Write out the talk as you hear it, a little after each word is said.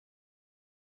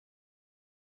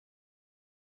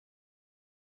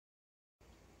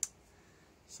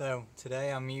So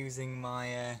today I'm using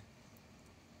my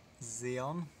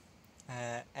Xeon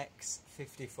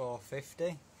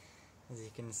X5450. As you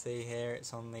can see here,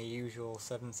 it's on the usual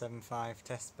 775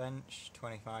 test bench,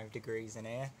 25 degrees in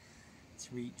here.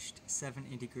 It's reached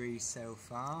 70 degrees so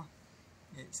far.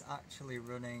 It's actually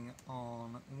running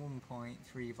on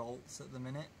 1.3 volts at the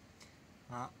minute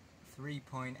at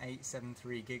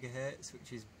 3.873 gigahertz,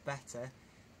 which is better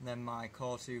than my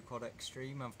Core 2 Quad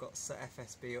Extreme. I've got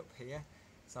SETFSB up here,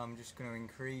 so I'm just going to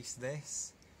increase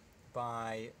this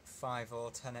by 5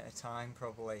 or 10 at a time,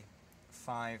 probably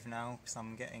 5 now, because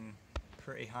I'm getting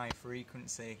pretty high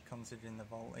frequency considering the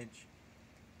voltage.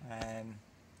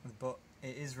 But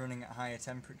it is running at higher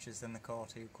temperatures than the Core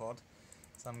 2 Quad,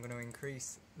 so I'm going to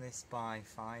increase this by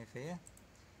 5 here.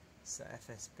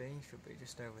 SETFSB should be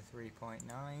just over 3.9.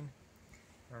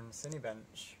 We're on the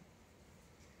Cinebench.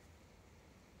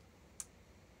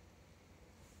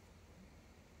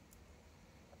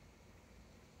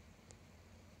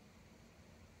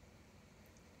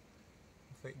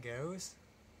 Off it goes.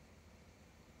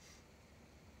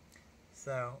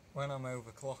 So when I'm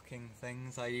overclocking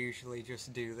things, I usually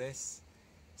just do this.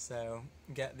 So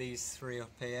get these three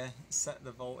up here, set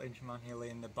the voltage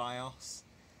manually in the BIOS.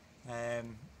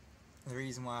 The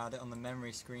reason why I had it on the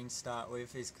memory screen to start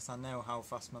with is because I know how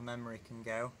fast my memory can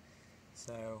go.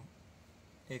 So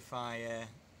if I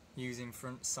using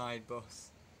front side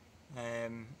bus,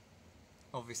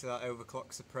 obviously that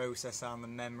overclocks the processor and the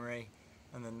memory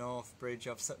and the north bridge.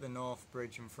 I've set the north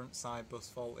bridge and front side bus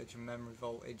voltage and memory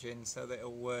voltage in so that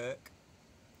it'll work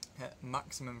at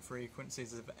maximum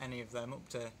frequencies of any of them, up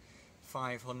to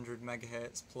 500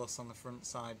 megahertz plus on the front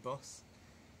side bus.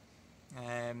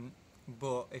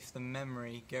 But if the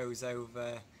memory goes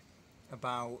over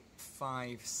about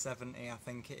 570, I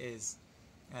think it is,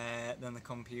 then the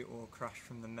computer will crash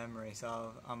from the memory.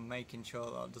 So I'm making sure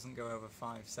that it doesn't go over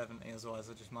 570, otherwise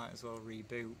I just might as well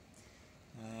reboot.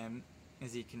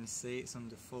 As you can see, it's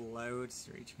under full load, it's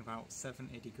reaching about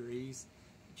 70 degrees,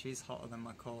 which is hotter than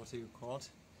my Core 2 Quad.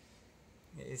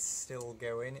 It is still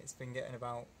going. It's been getting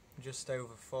about just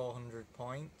over 400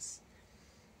 points.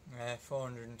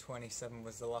 427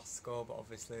 was the last score, but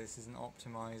obviously this isn't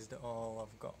optimised at all.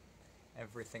 I've got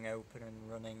everything open and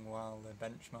running while the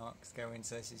benchmark's going,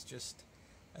 so this is just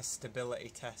a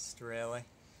stability test really.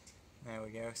 There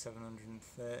we go,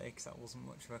 730, because that wasn't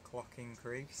much of a clock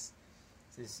increase.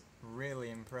 This is really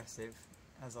impressive.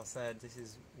 As I said, this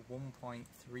is 1.3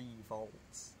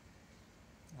 volts.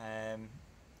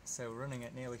 So running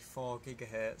at nearly 4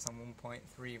 gigahertz on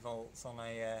 1.3 volts on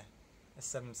a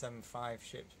 775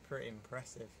 chip's pretty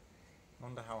impressive. I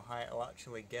wonder how high it'll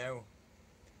actually go.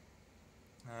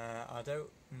 I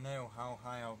don't know how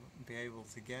high I'll be able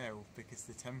to go because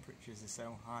the temperatures are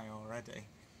so high already,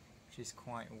 which is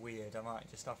quite weird. I might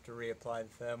just have to reapply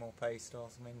the thermal paste or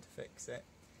something to fix it.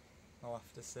 I'll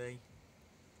have to see.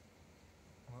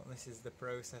 Well, this is the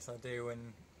process I do,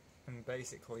 and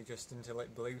basically just until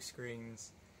it blue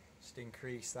screens. Just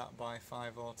increase that by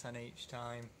 5 or 10 each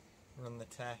time, run the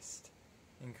test,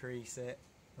 increase it,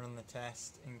 run the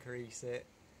test, increase it,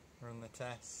 run the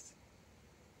test.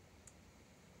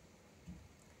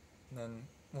 And then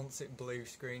once it blue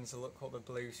screens, so look what the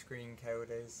blue screen code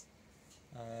is.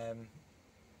 And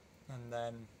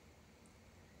then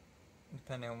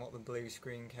depending on what the blue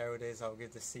screen code is, I'll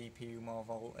give the CPU more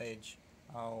voltage,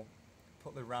 I'll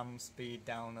put the RAM speed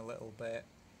down a little bit,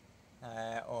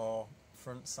 or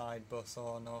front side bus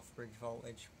or north bridge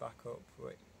voltage back up.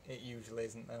 It usually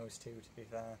isn't those two, to be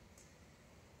fair.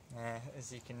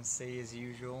 As you can see, as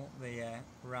usual, the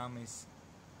RAM is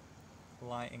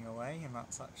lighting away, and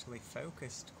that's actually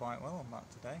focused quite well on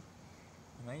that today.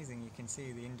 Amazing, you can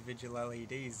see the individual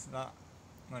LEDs, that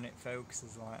when it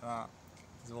focuses like that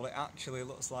is what it actually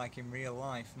looks like in real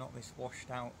life, not this washed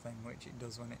out thing which it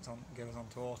does when it goes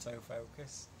onto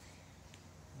autofocus.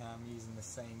 I'm using the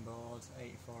same board,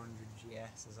 8400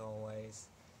 GS as always.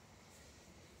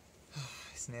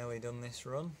 It's nearly done this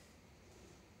run.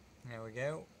 There we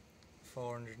go,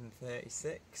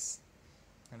 436,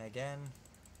 and again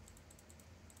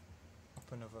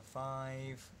up another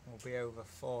 5. We'll be over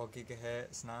 4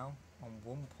 gigahertz now on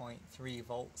 1.3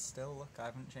 volts still. Look, I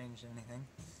haven't changed anything.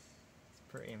 It's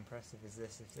pretty impressive is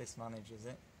this, if this manages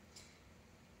it.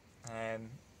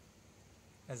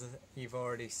 As you've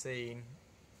already seen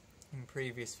in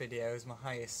previous videos, my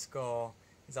highest score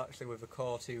is actually with a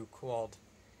Core 2 Quad,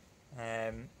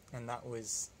 and that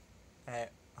was I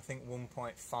think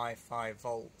 1.55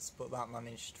 volts, but that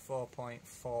managed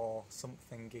 4.4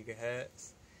 something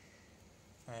gigahertz.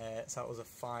 So that was a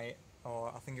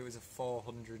I think it was a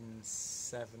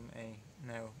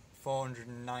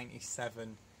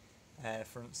 497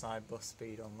 front side bus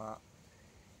speed on that.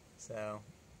 So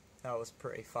that was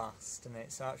pretty fast, and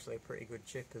it's actually a pretty good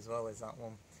chip as well as that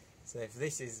one. So if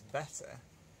this is better,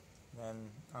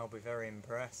 then I'll be very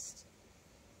impressed.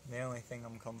 The only thing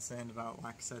I'm concerned about,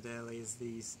 like I said earlier, is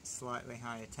these slightly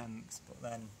higher temps, but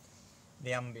then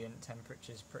the ambient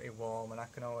temperature is pretty warm, and I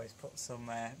can always put some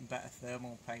better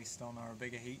thermal paste on or a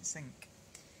bigger heatsink.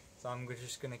 So I'm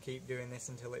just going to keep doing this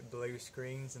until it blue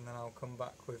screens, and then I'll come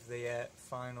back with the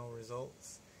final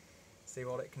results. See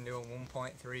what it can do on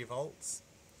 1.3 volts.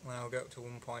 Then I'll go up to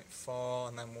 1.4,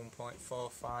 and then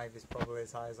 1.45 is probably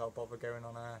as high as I'll bother going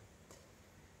on air.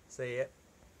 See ya.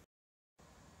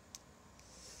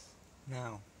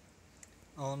 Now,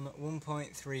 on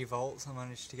 1.3 volts I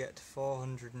managed to get to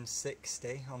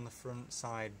 460 on the front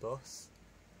side bus.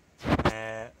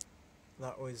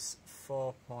 That was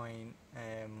 4.14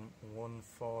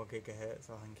 gigahertz,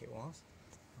 I think it was.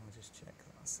 I'll just check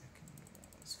that a second.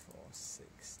 That was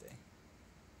 460.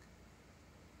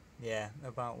 Yeah,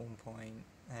 about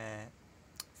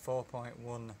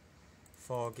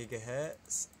 4.14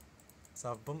 gigahertz.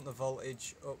 So I've bumped the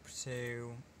voltage up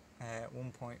to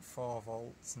 1.4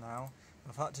 volts now.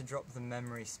 I've had to drop the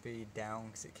memory speed down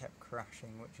because it kept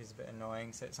crashing, which is a bit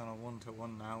annoying. So it's on a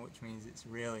 1:1 now, which means it's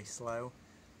really slow.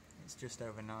 It's just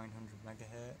over 900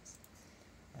 megahertz.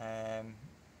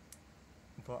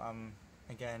 But I'm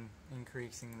again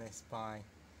increasing this by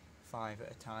 5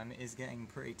 at a time. It is getting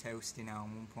pretty toasty now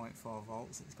on 1.4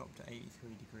 volts. It's got up to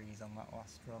 83 degrees on that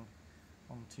last run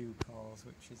on 2 cores,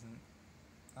 which isn't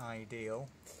ideal,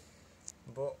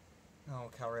 but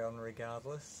I'll carry on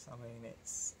regardless. I mean,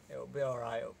 it'll be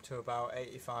alright up to about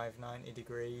 85-90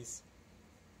 degrees.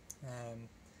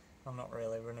 I'm not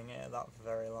really running it at that for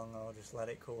very long. I'll just let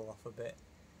it cool off a bit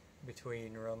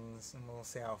between runs, and we'll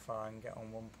see how far I can get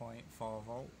on 1.4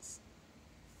 volts.